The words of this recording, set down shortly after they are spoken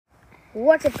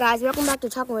What's up, guys? Welcome back to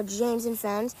Talking with James and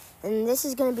Friends, and this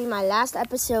is going to be my last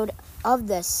episode of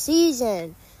the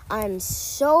season. I'm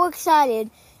so excited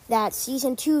that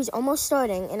Season 2 is almost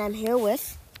starting, and I'm here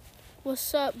with...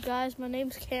 What's up, guys? My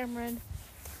name's Cameron.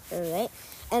 Alright,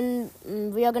 and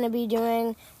we are going to be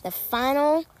doing the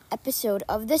final episode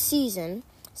of the season,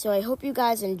 so I hope you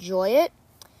guys enjoy it,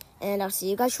 and I'll see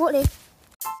you guys shortly.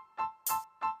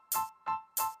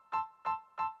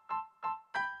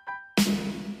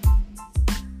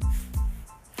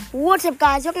 What's up,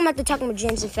 guys? Welcome back to Talking with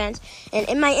James and Friends. And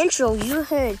in my intro, you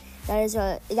heard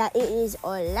that it is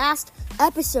our last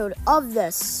episode of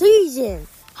the season.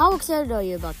 How excited are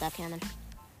you about that, Cameron?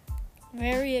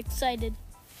 Very excited.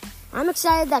 I'm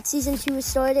excited that Season 2 is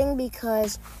starting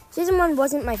because Season 1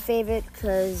 wasn't my favorite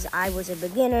because I was a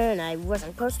beginner and I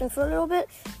wasn't posting for a little bit.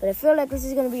 But I feel like this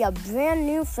is going to be a brand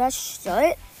new, fresh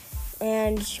start.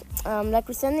 And like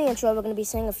we said in the intro, we're going to be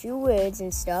saying a few words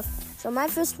and stuff. So my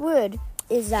first word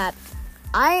is that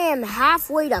I am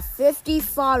halfway to 50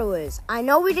 followers. I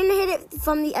know we didn't hit it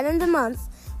from the end of the month,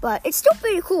 but it's still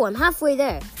pretty cool. I'm halfway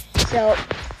there. So,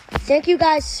 thank you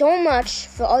guys so much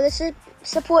for all the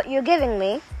support you're giving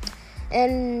me.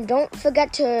 And don't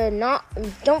forget to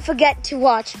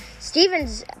watch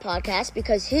Steven's podcast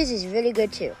because his is really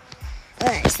good too.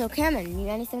 Alright, so Cameron, you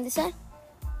got anything to say?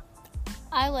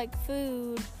 I like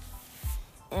food.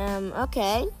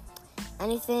 Okay.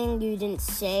 Anything you didn't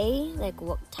say? Like,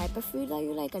 what type of food that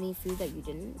you like? Any food that you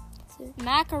didn't say?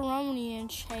 Macaroni and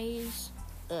cheese.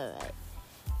 Alright.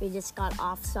 We just got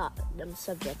off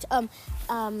subject.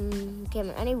 Cameron,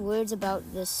 any words about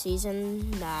this season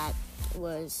that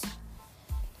was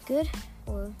good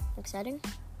or exciting?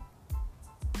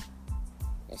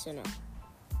 Yes or no?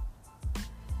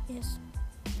 Yes.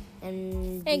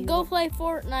 And go play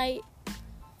Fortnite.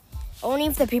 Only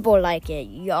if the people like it.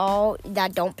 Y'all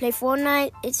that don't play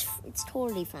Fortnite, it's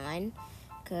totally fine.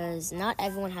 Because not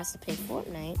everyone has to play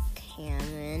Fortnite,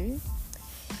 Cameron.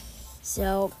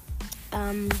 So,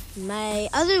 my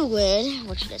other word,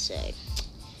 what should I say?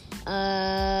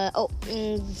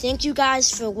 Thank you guys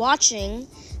for watching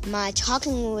my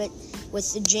Talking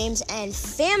with the James and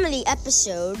Family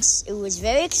episodes. It was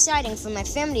very exciting for my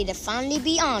family to finally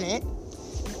be on it.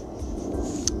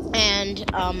 And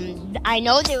I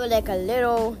know they were like a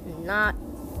little not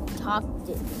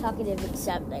talkative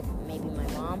except like maybe my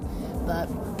mom, but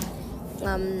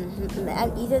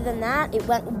either than that it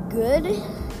went good.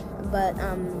 But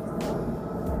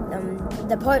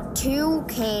the part 2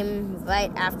 came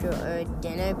right after our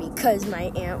dinner because my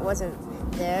aunt wasn't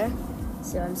there,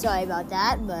 so I'm sorry about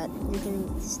that, but you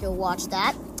can still watch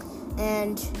that.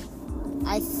 And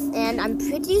I'm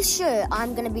pretty sure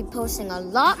I'm gonna be posting a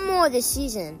lot more this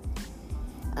season.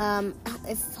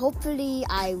 If hopefully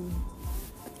I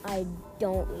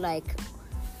don't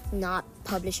not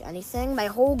publish anything. My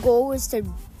whole goal is to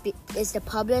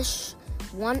publish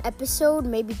one episode,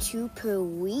 maybe 2 per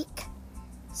week.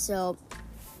 So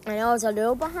I know I was a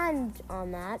little behind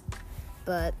on that,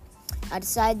 but I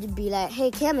decided to be like,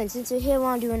 hey Cameron, since you're here,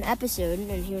 want to do an episode?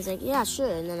 And he was like, yeah, sure.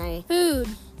 And then food.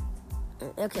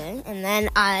 Okay, and then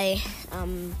I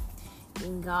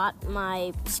got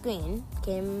my screen,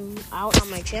 came out on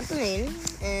my trampoline,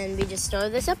 and we just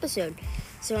started this episode.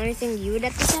 So anything you would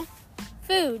have to say?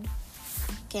 Food.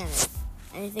 Cameron,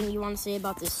 anything you want to say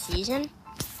about this season?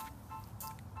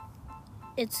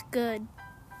 It's good.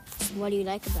 What do you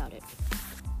like about it?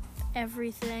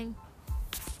 Everything.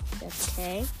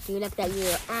 Okay. Do you like that you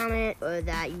were on it, or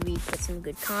that we put some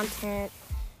good content?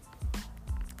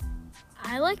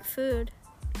 I like food.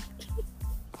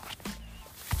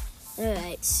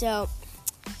 Alright, so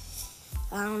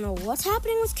I don't know what's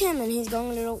happening with Cameron. He's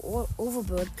going a little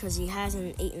overboard because he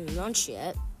hasn't eaten lunch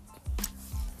yet.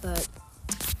 But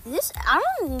I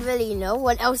don't really know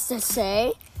what else to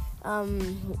say.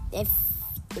 If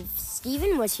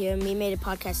Steven was here and we made a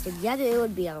podcast together, it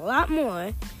would be a lot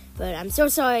more. But I'm so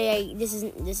sorry this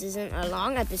isn't a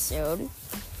long episode.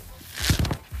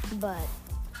 But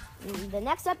the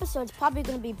next episode's probably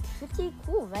going to be pretty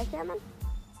cool, right, Cameron?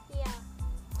 Yeah.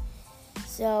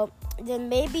 So there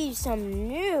may be some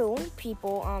new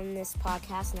people on this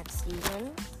podcast next season.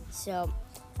 So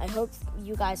I hope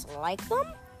you guys like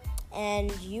them.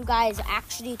 And you guys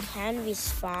actually can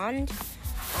respond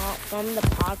from the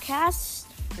podcast.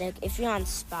 Like if you're on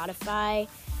Spotify,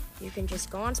 you can just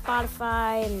go on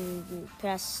Spotify and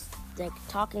press like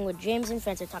Talking with James and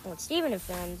Friends or Talking with Steven and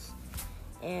Friends.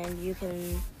 And you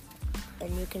can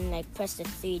like press the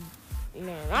three,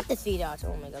 not the 3 dots.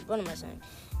 Oh my god, what am I saying?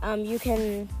 You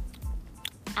can.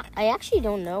 I actually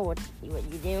don't know what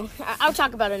you do. I'll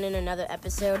talk about it in another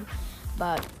episode.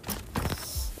 But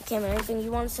Cameron, anything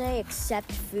you want to say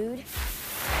except food?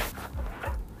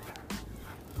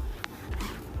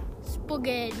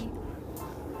 Spaghetti.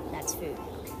 That's food.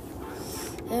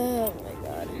 Oh my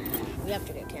god. We have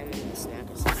to get Cameron a snack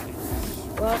or something.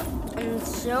 Well, I'm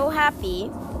so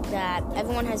happy that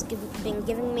everyone has been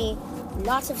giving me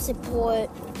lots of support.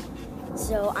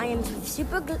 So I am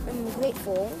super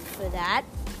grateful for that.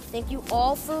 Thank you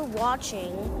all for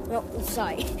watching.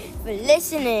 For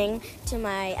listening to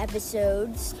my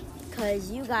episodes. Because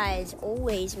you guys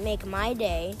always make my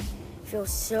day feel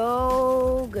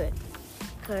so good.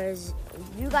 Because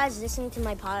you guys listening to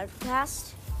my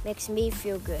podcast makes me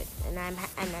feel good. And I'm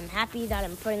happy that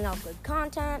I'm putting out good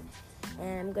content.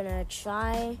 And I'm going to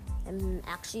try and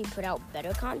actually put out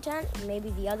better content. Maybe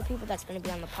the other people that's going to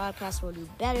be on the podcast will do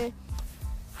better.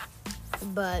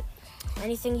 But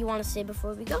anything you want to say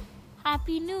before we go?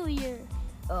 Happy New Year.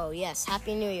 Oh, yes.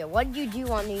 Happy New Year. What did you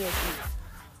do on New Year's Eve?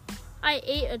 I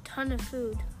ate a ton of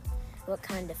food. What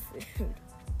kind of food?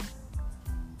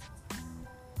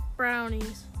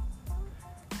 Brownies.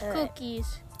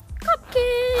 Cookies.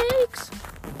 Cupcakes.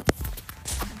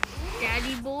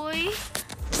 Daddy boy.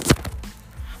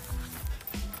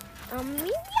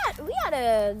 We had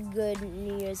a good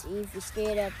New Year's Eve. We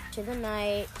stayed up to the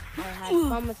night. I had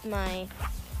fun with my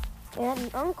aunt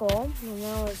and uncle, and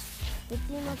that was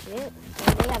pretty much it.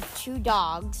 And they have 2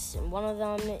 dogs, and one of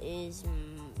them is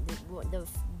the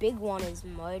big one is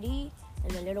Marty,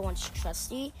 and the little one's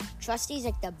Trusty. Trusty's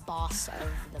like the boss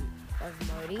of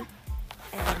Marty,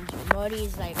 and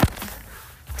Marty's like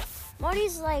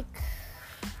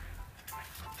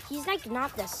he's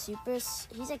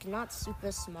not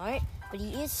super smart, but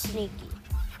he is sneaky.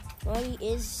 Marty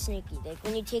is sneaky. Like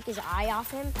when you take his eye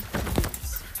off him, he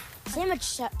leaves. Same with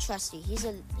Trusty. He's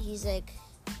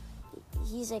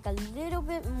like a little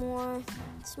bit more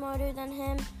smarter than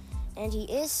him, and he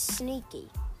is sneaky.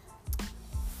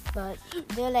 But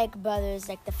they're like brothers.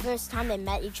 Like the first time they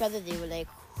met each other, they were like,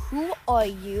 "Who are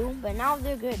you?" But now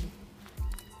they're good.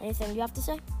 Anything you have to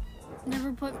say?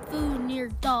 Never put food near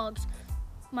dogs.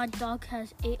 My dog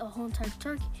has ate a whole entire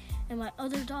turkey, and my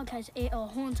other dog has ate a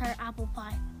whole entire apple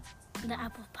pie. And the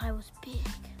apple pie was big.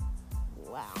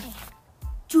 Wow. And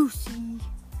juicy.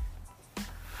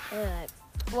 Alright.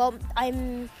 Well,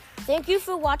 thank you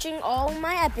for watching all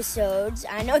my episodes.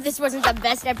 I know this wasn't the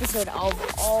best episode of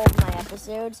all of my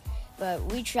episodes, but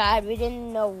we tried. We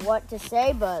didn't know what to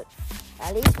say, but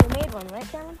at least we made one, right,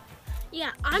 Cameron?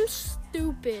 Yeah, I'm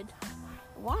stupid.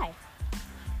 Why?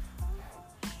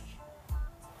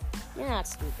 You're not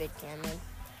stupid, Cameron.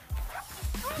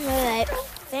 Alright.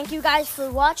 Thank you guys for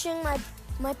watching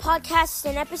my podcasts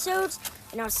and episodes,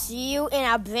 and I'll see you in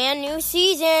a brand new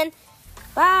season.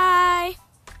 Bye!